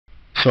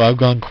So I've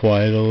gone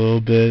quiet a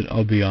little bit,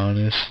 I'll be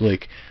honest.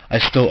 Like, I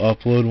still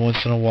upload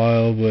once in a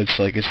while, but it's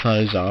like it's not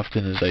as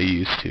often as I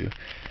used to.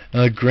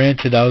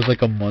 Granted, that was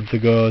like a month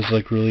ago. I was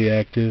like really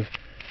active,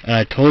 and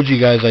I told you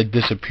guys I'd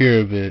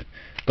disappear a bit,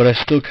 but I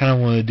still kind of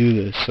want to do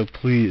this. So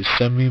please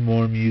send me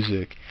more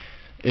music.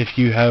 If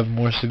you have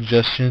more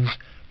suggestions,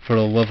 for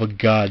the love of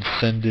God,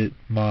 send it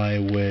my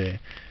way,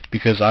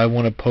 because I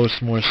want to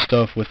post more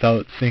stuff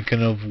without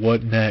thinking of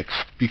what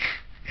next.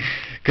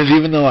 Because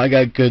even though I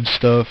got good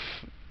stuff,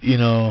 you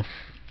know,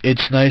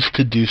 it's nice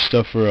to do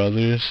stuff for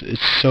others.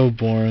 It's so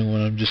boring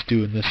when I'm just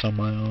doing this on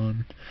my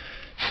own.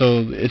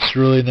 So it's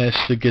really nice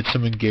to get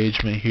some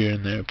engagement here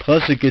and there.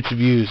 Plus it gets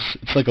views.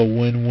 It's like a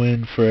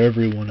win-win for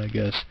everyone, I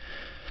guess.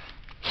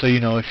 So, you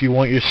know, if you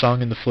want your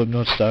song in the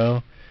Flipnote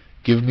style,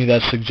 give me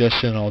that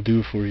suggestion and I'll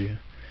do it for you.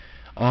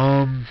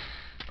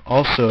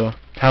 Also,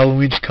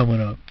 Halloween's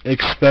coming up.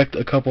 Expect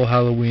a couple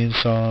Halloween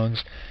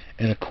songs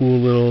and a cool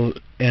little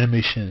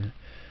animation.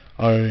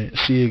 Alright,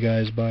 see you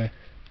guys, bye.